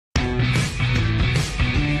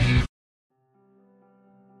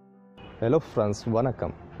Hello friends,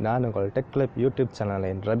 வணக்கம். நான் உங்கள் டெக் கிளப் யூடியூப்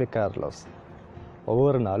சேனலின் ரபி கார்லோஸ்.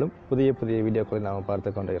 ஒவ்வொரு நாளும் புதிய புதிய வீடியோக்களை நாம் பார்த்து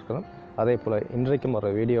கொண்டு இருக்கிறோம். அதே போல் இன்றைக்கும்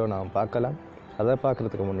ஒரு வீடியோ நாம் பார்க்கலாம். அதை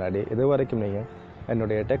பார்க்குறதுக்கு முன்னாடி இதுவரைக்கும் நீங்கள்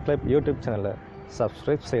என்னுடைய டெக் கிளப் யூடியூப் சேனலை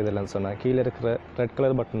சப்ஸ்கிரைப் செய்தில்லைன்னு சொன்னால் கீழே இருக்கிற ரெட்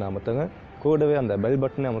கலர் பட்டனை அமுத்துங்க. கூடவே அந்த பெல்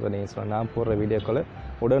பட்டனை அமுத்துனீங்கன்னு சொன்னால் நான் போடுற வீடியோக்களை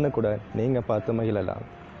உடனுக்குடன் நீங்கள் பார்த்து மகிழலாம்.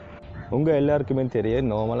 உங்கள் எல்லாருக்குமே தெரியும்,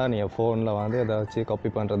 நார்மலாக நீங்கள் ஃபோனில் வந்து ஏதாச்சும் காப்பி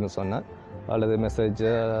பண்ணுறதுன்னு சொன்னால் அல்லது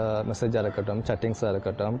மெசேஜாக இருக்கட்டும், செட்டிங்ஸாக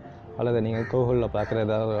இருக்கட்டும், அல்லது நீங்கள் கூகுளில் பார்க்குற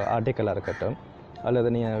ஏதாவது ஆர்டிக்கலாக இருக்கட்டும், அல்லது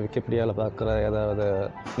நீங்கள் விக்கிபீடியாவில் பார்க்குற ஏதாவது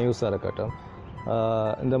நியூஸாக இருக்கட்டும்,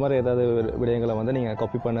 இந்த மாதிரி ஏதாவது விடயங்களை வந்து நீங்கள்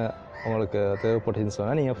காப்பி பண்ண உங்களுக்கு தேவைப்பட்டுச்சுன்னு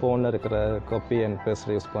சொன்னால் நீங்கள் ஃபோனில் இருக்கிற காப்பி அண்ட்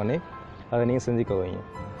பேஸ்ட் யூஸ் பண்ணி அதை நீங்கள் செஞ்சுக்குவீங்க.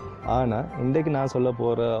 ஆனால் இன்றைக்கு நான் சொல்ல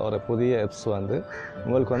போகிற ஒரு புதிய ஆப்ஸ் வந்து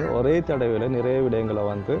உங்களுக்கு வந்து ஒரே தடவையில் நிறைய விடயங்களை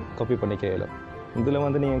வந்து காப்பி பண்ணிக்க இயலும். இதில்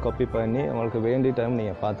வந்து நீங்கள் காப்பி பண்ணி உங்களுக்கு வேண்டிய டைம்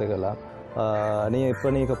நீங்கள் பார்த்துக்கலாம்.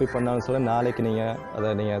 நீங்கள் காப்பி பண்ணாலும் சொல்ல நாளைக்கு நீங்கள் அதை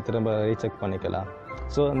நீங்கள் திரும்ப ரீசெக் பண்ணிக்கலாம்.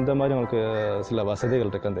 ஸோ இந்த மாதிரி உங்களுக்கு சில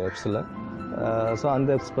வசதிகள் இருக்குது அந்த ஆப்ஸில். ஸோ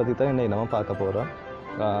அந்த ஆப்ஸ் பற்றி தான் இன்றைக்கி நம்ம பார்க்க போகிறோம்.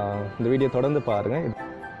 இந்த வீடியோ தொடர்ந்து பாருங்கள்.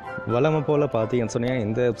 வழமை போல் பார்த்தீங்கன்னு சொன்னீங்கன்னா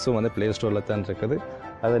இந்த ஆப்ஸும் வந்து ப்ளே ஸ்டோரில் தான் இருக்குது.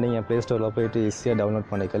 அதை நீங்கள் ப்ளே ஸ்டோரில் போய்ட்டு ஈஸியாக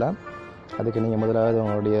டவுன்லோட் பண்ணிக்கலாம். அதுக்கு நீங்கள் முதலாவது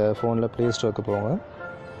உங்களுடைய ஃபோனில் ப்ளே ஸ்டோருக்கு போங்க.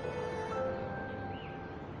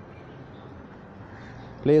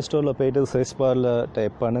 ப்ளே ஸ்டோரில் போய்ட்டு சர்ச் பாரில்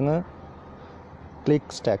டைப் பண்ணுங்கள்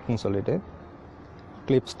கிளிக் ஸ்டாக்னு சொல்லிவிட்டு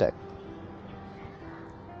கிளிப் ஸ்டாக்.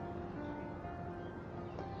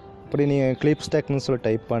 அப்படி நீங்கள் கிளிப் ஸ்டாக்னு சொல்லி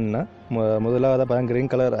டைப் பண்ணால் முதலாவது பாருங்கள்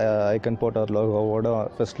க்ரீன் கலர் ஐக்கன் போட்ட ஒரு லோகோவோட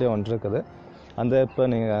ஃபஸ்ட்லேயே ஒன்று இருக்குது. அந்த ஆப்பை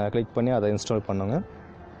நீங்கள் கிளிக் பண்ணி அதை இன்ஸ்டால் பண்ணுங்க.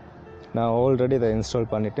 நான் ஆல்ரெடி இதை இன்ஸ்டால்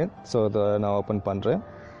பண்ணிவிட்டேன். ஸோ இதை நான் ஓப்பன் பண்ணுறேன்.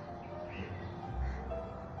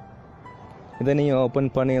 இதை நீங்கள்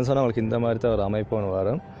ஓப்பன் பண்ணிங்கன்னு சொன்னால் உங்களுக்கு இந்த மாதிரி தான் ஒரு அமைப்பு ஒன்று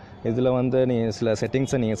வரும். இதில் வந்து நீங்கள் சில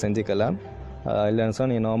செட்டிங்ஸை நீங்கள் செஞ்சுக்கலாம். இல்லைன்னு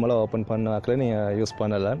சொன்னால் நீங்கள் நார்மலாக ஓப்பன் பண்ணாக்கில் நீங்கள் யூஸ்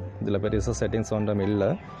பண்ணலாம். இதில் பெருசாக செட்டிங்ஸ் ஒன்றும் இல்லை.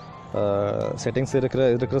 செட்டிங்ஸ்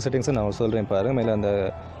இருக்கிற செட்டிங்ஸை நான் சொல்கிறேன் பாருங்கள். மேலே அந்த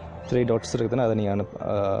 3 டாட்ஸ் இருக்குதுன்னா அதை நீங்கள்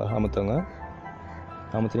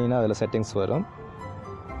அமுத்துனீங்கன்னா அதில் செட்டிங்ஸ் வரும்.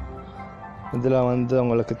 இதில் வந்து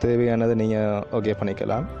உங்களுக்கு தேவையானதை நீங்கள் ஓகே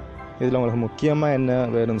பண்ணிக்கலாம். இதில் உங்களுக்கு முக்கியமாக என்ன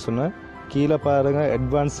வேணும்னு சொன்னால் கீழே பாருங்கள்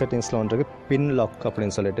அட்வான்ஸ் செட்டிங்ஸில் ஒன்று இருக்குது பின் லாக்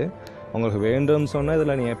அப்படின்னு சொல்லிட்டு. உங்களுக்கு வேண்டும்னு சொன்னால்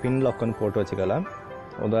இதில் நீங்கள் பின் லாக்குன்னு போட்டு வச்சுக்கலாம்.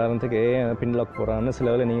 உதாரணத்துக்கு பின் லாக் போடுறான்னு சில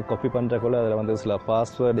வேலை நீங்கள் காப்பி பண்ணுறக்குள்ள அதில் வந்து சில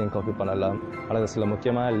பாஸ்வேர்டு நீங்கள் காப்பி பண்ணலாம், அல்லது சில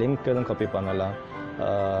முக்கியமான லிங்க் எதுவும் காப்பி பண்ணலாம்.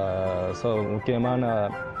 ஸோ முக்கியமான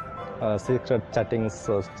சீக்ரெட் சேட்டிங்ஸ்,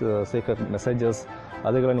 சீக்ரெட் மெசேஜஸ்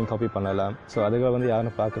அதுகளை நீங்கள் காப்பி பண்ணலாம். ஸோ அதுகளை வந்து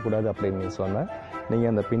யாரும் பார்க்கக்கூடாது அப்படின்னு சொன்னால்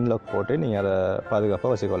நீங்கள் அந்த பின் லாக் போட்டு நீங்கள் அதை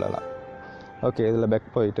பாதுகாப்பாக வச்சுக்கொள்ளலாம். ஓகே, இதில்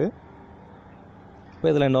பேக் போயிட்டு இப்போ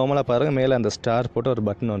இதில் நார்மலாக பாருங்கள் மேலே அந்த ஸ்டார் போட்டு ஒரு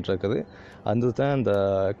பட்டன் ஒன்று இருக்குது. அது தான் இந்த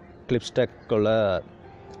கிளிப் ஸ்டாக்குள்ள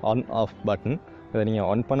ஆன் ஆஃப் பட்டன். இதை நீங்கள்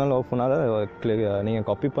ஆன் பண்ணாலும் ஆஃப் பண்ணாலும் நீங்கள்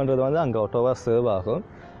காப்பி பண்ணுறது வந்து அங்கே ஆட்டோவாக சேவ் ஆகும்.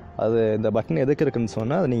 அது இந்த பட்டன் எதுக்கு இருக்குதுன்னு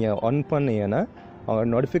சொன்னால் அதை நீங்கள் ஆன் பண்ணீங்கன்னா அவங்க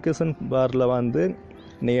நோட்டிஃபிகேஷன் பாரில் வந்து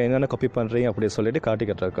நீங்கள் என்னென்ன காப்பி பண்ணுறீங்க அப்படின்னு சொல்லிட்டு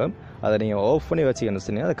காட்டிக்கிட்டு இருக்கோம். அதை நீங்கள் ஆஃப் பண்ணி வச்சுக்கணும்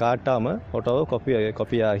சொன்னீங்க அதை காட்டாமல் ஆட்டோவாக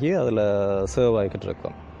காப்பி ஆகி அதில் சேவ் ஆகிக்கிட்டு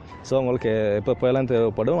இருக்கோம். ஸோ உங்களுக்கு எப்போலாம்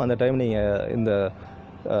தேவைப்படும் அந்த டைம் நீங்கள் இந்த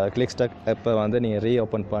கிளிக் ஸ்டாக் ஆப்பை வந்து நீங்கள்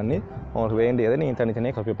ரீஓப்பன் பண்ணி உங்களுக்கு வேண்டியதை நீங்கள்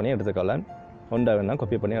தனித்தனியாக காப்பி பண்ணி எடுத்துக்கலாம். ஒன்றா வேணால்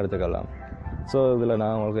காப்பி பண்ணி எடுத்துக்கலாம். ஸோ இதில்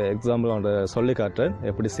நான் உங்களுக்கு எக்ஸாம்பிள் ஒன்று சொல்லி காட்டுறேன்,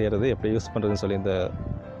 எப்படி செய்கிறது, எப்படி யூஸ் பண்ணுறதுன்னு சொல்லி இந்த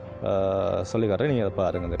சொல்லி காட்டுறேன். நீங்கள் அதை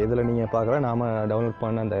பாருங்கள். இதில் நீங்கள் பார்க்கலாம், நாம் டவுன்லோட்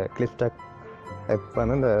பண்ண அந்த கிளிக் ஸ்டாக் ஆப்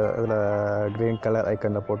வந்து இந்த இதில் க்ரீன் கலர்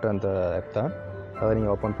ஐக்கனில் போட்டு அந்த ஆப் தான். அதை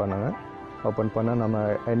நீங்கள் ஓப்பன் பண்ணுங்கள். ஓப்பன் பண்ணால் நம்ம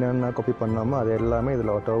என்னென்ன காப்பி பண்ணோமோ அது எல்லாமே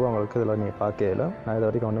இதில் ஆட்டோவோ உங்களுக்கு இதில் நீங்கள் பார்க்கல. நான் இது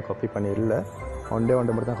வரைக்கும் ஒன்றும் காப்பி பண்ணி இல்லை, ஒன்று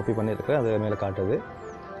மட்டும் தான் காப்பி பண்ணியிருக்கேன். அது மேலே காட்டுது.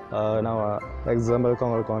 நான் எக்ஸாம்பிளுக்கு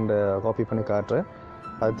உங்களுக்கு ஒன்று காப்பி பண்ணி காட்டுறேன்.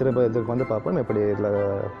 அது திரும்ப இதுக்கு வந்து பார்ப்போம் எப்படி இதில்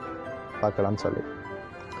பார்க்கலாம்னு சொல்லி.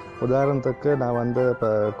 உதாரணத்துக்கு நான் வந்து இப்போ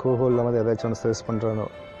கூகுளில் வந்து ஏதாச்சும் ஒன்று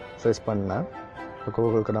சர்ச் பண்ணேன். இப்போ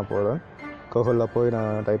கூகுளுக்கு நான் போகிறேன். கூகுளில் போய்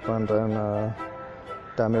நான் டைப் பண்ணுறேன்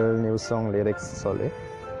தமிழ் நியூஸ் சாங் லிரிக்ஸ் சொல்லி.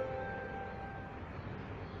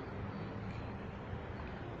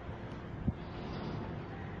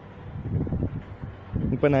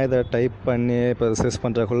 இப்போ நான் இதை டைப் பண்ணி இப்போ சர்ச்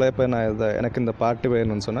பண்ணுறக்குள்ளே இப்போ நான் எனக்கு இந்த பாட்டு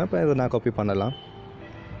வேணும்னு சொன்னால் இப்போ இதை நான் காப்பி பண்ணலாம்.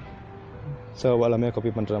 ஸோ எல்லாமே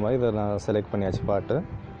காப்பி பண்ணுற மாதிரி இதை நான் செலக்ட் பண்ணியாச்சு. பாட்டு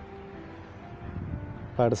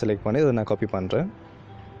செலக்ட் பண்ணி இதை நான் காப்பி பண்ணுறேன்.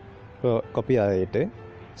 இப்போ காப்பி ஆகிட்டு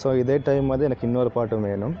ஸோ இதே டைம் வந்து எனக்கு இன்னொரு பாட்டும்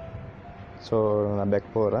வேணும். ஸோ நான்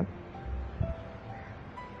பேக் போகிறேன்.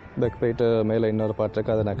 பேக் போயிட்டு மேலே இன்னொரு பாட்டு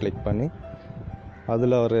இருக்குது, அதை நான் கிளிக் பண்ணி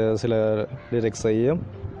அதில் ஒரு சில லிரிக்ஸையும்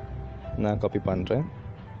நான் காப்பி பண்ணுறேன்.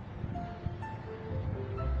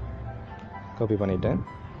 காப்பி பண்ணிட்டேன்.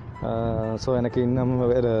 ஸோ எனக்கு இன்னும்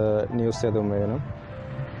வேறு நியூஸ் எதுவும் வேணும்.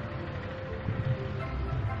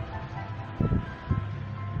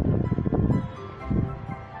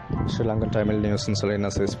 ஸ்ரீலங்கன் தமிழ் நியூஸ்ன்னு சொல்லி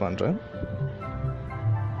நான் சர்ச் பண்ணுறேன்.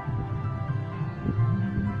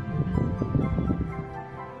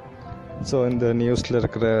 ஸோ இந்த நியூஸில்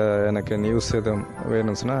இருக்கிற எனக்கு நியூஸ் எதுவும்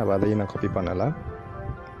வேணும்னு சொன்னால் அதையும் நான் காப்பி பண்ணலாம்.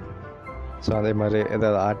 ஸோ அதே மாதிரி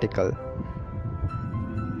ஏதாவது ஆர்டிக்கல்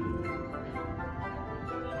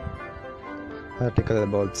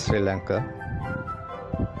அபவுட் ஸ்ரீலங்கா.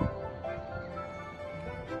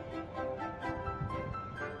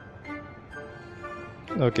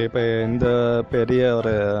 ஓகே, இப்போ இந்த பெரிய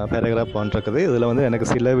ஒரு பேராகிராஃப் ஒன்றிருக்குது. இதில் வந்து எனக்கு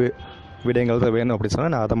சில விடயங்கள் தான் வேணும் அப்படி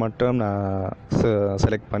சொன்னால் நான் அதை மட்டும் நான்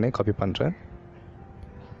செலக்ட் பண்ணி காப்பி பண்ணுறேன்.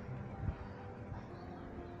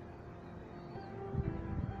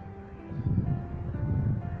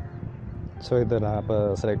 ஸோ இதை நான் இப்போ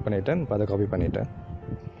செலக்ட் பண்ணிவிட்டேன், இப்போ அதை காப்பி பண்ணிவிட்டேன்.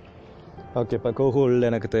 ஓகே, இப்போ கூகுளில்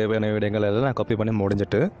எனக்கு தேவையான விடயங்கள் எல்லாம் நான் காப்பி பண்ணி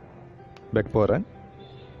முடிஞ்சிட்டு பேக் போகிறேன்.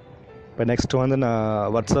 இப்போ நெக்ஸ்ட் வந்து நான்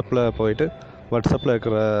வாட்ஸ்அப்பில் போயிட்டு வாட்ஸ்அப்பில்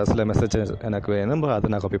இருக்கிற சில மெசேஜஸ் எனக்கு வேணும், அதை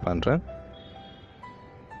நான் காப்பி பண்ணுறேன்.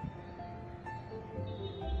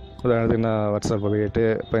 உதாரணத்துக்கு நான் வாட்ஸ்அப்பில் போயிட்டு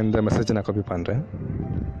இப்போ இந்த மெசேஜை நான் காப்பி பண்ணுறேன்.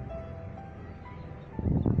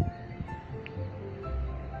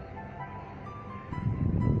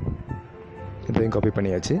 இதையும் காப்பி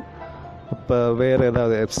பண்ணியாச்சு. இப்போ வேறு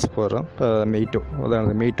ஏதாவது ஆப்ஸ் போடுறோம். இப்போ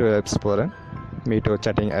மீட்டோ ஆப்ஸ் போகிறேன், மீட்டோ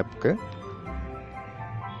சேட்டிங் ஆப்புக்கு.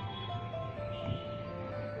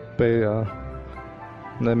 இப்போ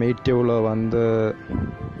இந்த மீட்டோவில் வந்து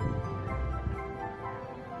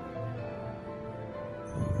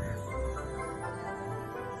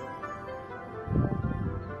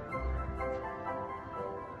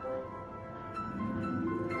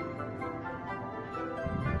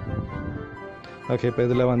ஓகே, இப்போ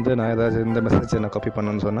இதில் வந்து நான் ஏதாச்சும் இந்த மெசேஜை நான் காப்பி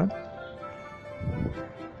பண்ணணுன்னு சொன்னேன்,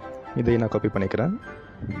 இதையும் நான் காப்பி பண்ணிக்கிறேன்.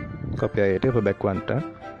 காப்பி ஆகிட்டு இப்போ பேக் வந்துட்டேன்.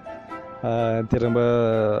 திரும்ப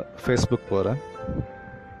ஃபேஸ்புக் போகிறேன்.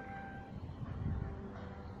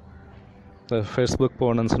 இப்போ ஃபேஸ்புக்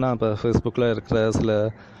போகணுன்னு சொன்னால் இப்போ ஃபேஸ்புக்கில் இருக்கிற சில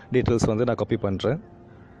டீட்டெயில்ஸ் வந்து நான் காப்பி பண்ணுறேன்.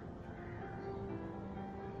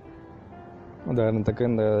 உதாரணத்துக்கு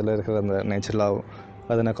இந்த இதில் இருக்கிற அந்த நேச்சர் லவ்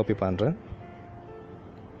அதை நான் காப்பி பண்ணுறேன்.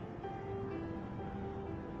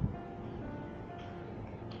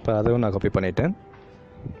 இப்போ அதுவும் நான் காப்பி பண்ணிவிட்டேன்.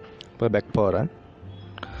 இப்போ பேக் போகிறேன்.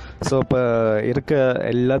 ஸோ இப்போ இருக்க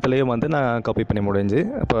எல்லாத்துலேயும் வந்து நான் காப்பி பண்ணி முடிஞ்சு,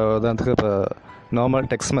 இப்போ உதாரணத்துக்கு இப்போ நார்மல்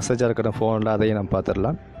டெக்ஸ்ட் மெசேஜாக இருக்கிற ஃபோனில் அதையும் நம்ம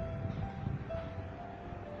பார்த்துடலாம்.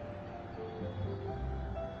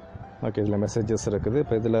 ஓகே, இதில் மெசேஜஸ் இருக்குது.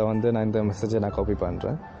 இப்போ இதில் வந்து நான் இந்த மெசேஜை நான் காப்பி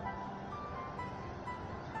பண்ணுறேன்.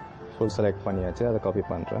 ஃபுல் செலக்ட் பண்ணியாச்சு, அதை காப்பி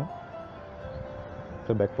பண்ணுறேன்.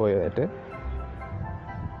 இப்போ பேக் போயிட்டு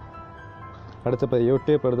அடுத்து இப்போ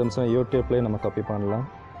யூடியூப் எடுத்துன்னு சொன்னால் யூடியூப்லேயே நம்ம காப்பி பண்ணலாம்.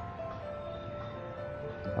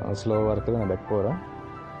 ஸ்லோவாக இருக்குது, நான் பேக் போகிறேன்.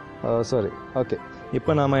 Sorry, okay.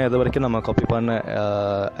 இப்போ நாம் இது வரைக்கும் நம்ம காப்பி பண்ண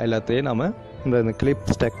எல்லாத்தையும் நம்ம இந்த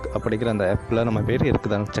கிளிப் ஸ்டெக் அப்படிங்கிற அந்த ஆப்பில் நம்ம பேர்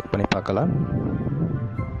இருக்குதான்னு செக் பண்ணி பார்க்கலாம்.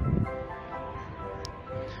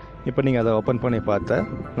 இப்போ நீங்கள் அதை ஓப்பன் பண்ணி பார்த்தா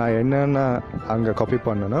நான் என்னென்ன அங்கே காப்பி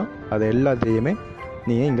பண்ணணும் அது எல்லாத்தையுமே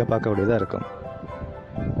நீங்கள் இங்கே பார்க்கக்கூடியதாக இருக்கும்.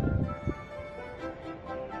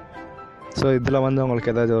 ஸோ இதில் வந்து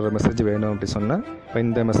உங்களுக்கு ஏதாச்சும் ஒரு மெசேஜ் வேணும் அப்படி சொன்னால் இப்போ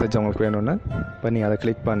இந்த மெசேஜ் உங்களுக்கு வேணும்னா இப்போ நீங்கள் அதை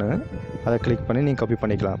கிளிக் பண்ணுங்கள். அதை கிளிக் பண்ணி நீங்கள் காப்பி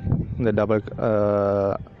பண்ணிக்கலாம். இந்த டபுள்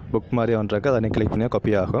புக் மாதிரி ஒன்றுக்கு அதை நீங்கள் கிளிக் பண்ணி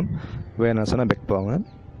காப்பி ஆகும். வேணும்னு சொன்னால் பேக் போங்க.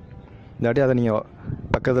 இல்லாட்டி அதை நீங்கள்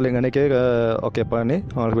பக்கத்தில் இங்கேக்கே ஓகே பண்ணி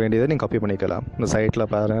உங்களுக்கு வேண்டியதை நீங்கள் காப்பி பண்ணிக்கலாம். இந்த சைட்டில்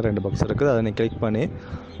பாருங்கள் 2 பாக்ஸ் இருக்குது, அதை நீங்கள் கிளிக் பண்ணி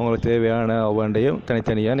உங்களுக்கு தேவையான ஒவ்வொன்றையும்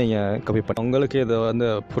தனித்தனியாக நீங்கள் காப்பி பண்ணி உங்களுக்கு இதை வந்து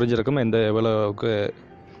புரிஞ்சிருக்கும்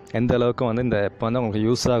எந்த அளவுக்கு வந்து இந்த ஆப் வந்து உங்களுக்கு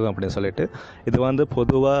யூஸ் ஆகும் அப்படின்னு சொல்லிட்டு. இது வந்து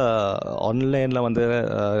பொதுவாக ஆன்லைனில் வந்து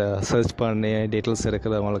சர்ச் பண்ணி டீட்டெயில்ஸ்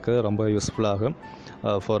இருக்கிறவங்களுக்கு ரொம்ப யூஸ்ஃபுல்லாகும்.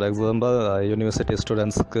 ஃபார் எக்ஸாம்பிள் யூனிவர்சிட்டி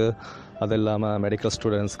ஸ்டூடெண்ட்ஸுக்கு, அது இல்லாமல் மெடிக்கல்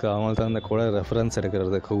ஸ்டூடெண்ட்ஸ்க்கு அவங்களுக்கு தான் கூட ரெஃபரன்ஸ்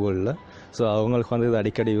எடுக்கிறது கூகுளில். ஸோ அவங்களுக்கு வந்து இது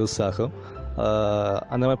அடிக்கடி யூஸ் ஆகும்.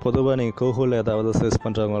 அந்த மாதிரி பொதுவாக நீங்கள் கூகுளில் ஏதாவது சர்ச்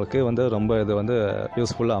பண்ணுறவங்களுக்கு வந்து ரொம்ப இது வந்து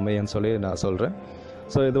யூஸ்ஃபுல்லாக அமையும்னு சொல்லி நான் சொல்கிறேன்.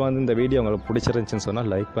 ஸோ இது வந்து இந்த வீடியோ உங்களுக்கு பிடிச்சிருந்துச்சின்னு சொன்னால்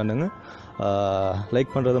லைக் பண்ணுங்கள்.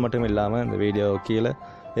 லைக் பண்ணுறது மட்டும் இல்லாமல் இந்த வீடியோ கீழே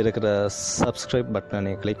இருக்கிற சப்ஸ்கிரைப் பட்டனை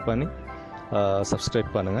நீங்கள் கிளிக் பண்ணி சப்ஸ்கிரைப்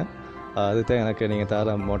பண்ணுங்கள். அதுதான் எனக்கு நீங்கள்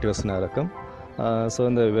தர மோட்டிவேஷனாக இருக்கும். ஸோ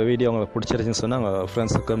இந்த வீடியோ உங்களுக்கு பிடிச்சிருந்துச்சின்னு சொன்னால் உங்கள்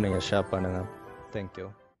ஃப்ரெண்ட்ஸுக்கும் நீங்கள் ஷேர் பண்ணுங்கள். தேங்க்யூ.